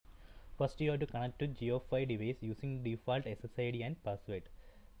First you have to connect to JioFi device using default SSID and password.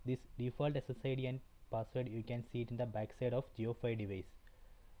 This default SSID and password you can see it in the back side of JioFi device.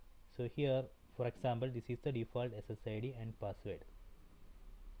 So here for example this is the default SSID and password.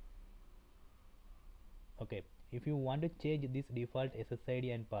 Okay, if you want to change this default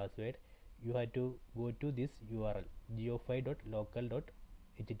SSID and password, you have to go to this URL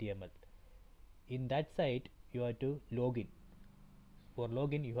jiofi.local.html. In that site you have to login. For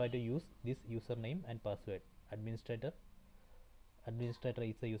login you have to use this username and password. Administrator is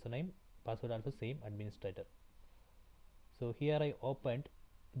the username, password also same, administrator. So here I opened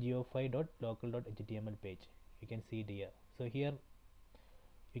jiofi.local.html page. You can see it here. So here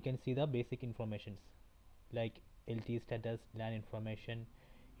you can see the basic informations like LTE status, LAN information.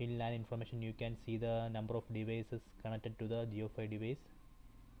 In LAN information you can see the number of devices connected to the JioFi device.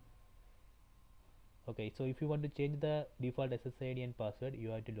 Okay, so if you want to change the default SSID and password,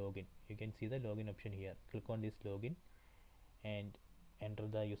 you have to login. You can see the login option here. Click on this login and enter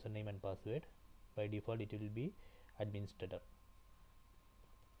the username and password. By default it will be administrator.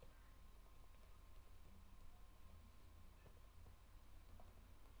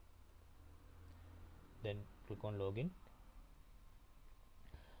 Then click on login.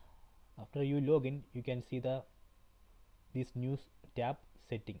 After you login, you can see this new tab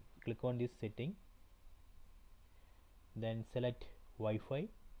setting. Click on this setting, then select Wi-Fi.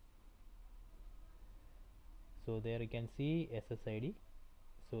 So there you can see SSID.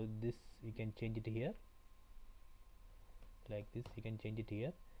 So this you can change it here like this. You can change it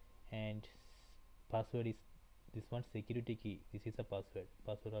here, and password is this one, security key. This is a password.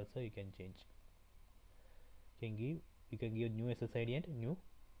 Password also you can change. You can give new SSID and new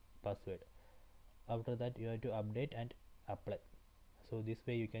password. After that you have to update and apply. So this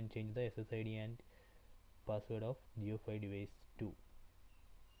way you can change the SSID and password of JioFi device 2.